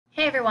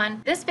Hey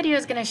everyone, this video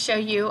is going to show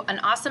you an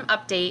awesome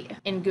update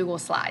in Google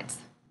Slides.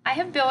 I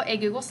have built a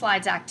Google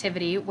Slides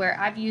activity where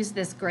I've used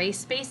this gray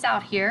space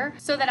out here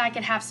so that I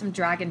could have some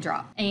drag and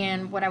drop.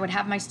 And what I would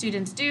have my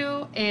students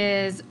do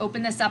is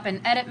open this up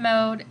in edit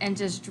mode and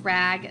just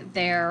drag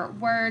their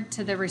word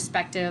to the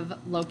respective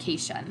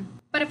location.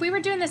 But if we were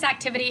doing this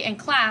activity in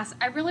class,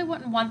 I really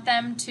wouldn't want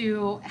them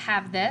to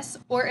have this,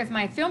 or if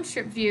my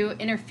Filmstrip view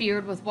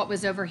interfered with what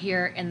was over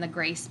here in the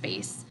gray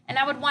space. And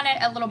I would want it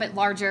a little bit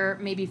larger,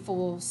 maybe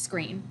full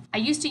screen. I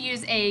used to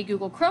use a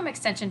Google Chrome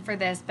extension for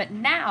this, but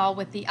now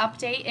with the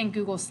update in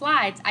Google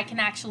Slides, I can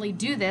actually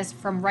do this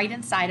from right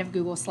inside of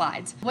Google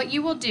Slides. What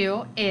you will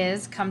do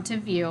is come to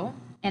View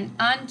and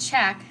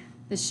uncheck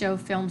the Show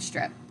Film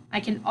Strip. I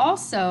can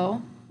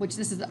also, which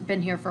this has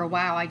been here for a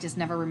while, I just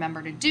never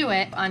remember to do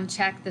it,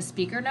 uncheck the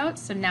speaker notes.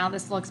 So now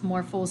this looks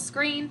more full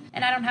screen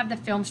and I don't have the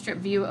Filmstrip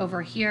view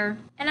over here.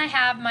 And I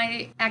have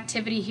my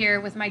activity here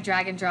with my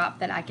drag and drop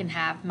that I can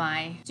have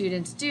my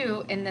students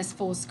do in this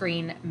full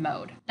screen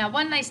mode. Now,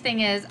 one nice thing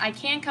is I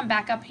can come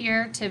back up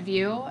here to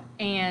View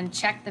and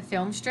check the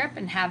film strip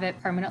and have it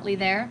permanently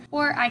there,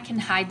 or I can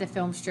hide the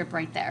film strip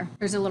right there.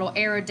 There's a little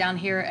arrow down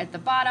here at the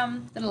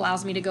bottom that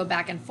allows me to go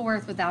back and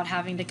forth without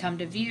having to come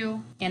to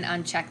View and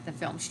uncheck the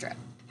film strip.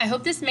 I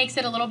hope this makes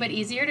it a little bit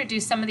easier to do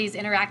some of these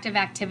interactive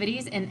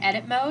activities in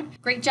edit mode.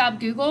 Great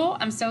job, Google.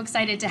 I'm so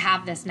excited to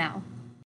have this now.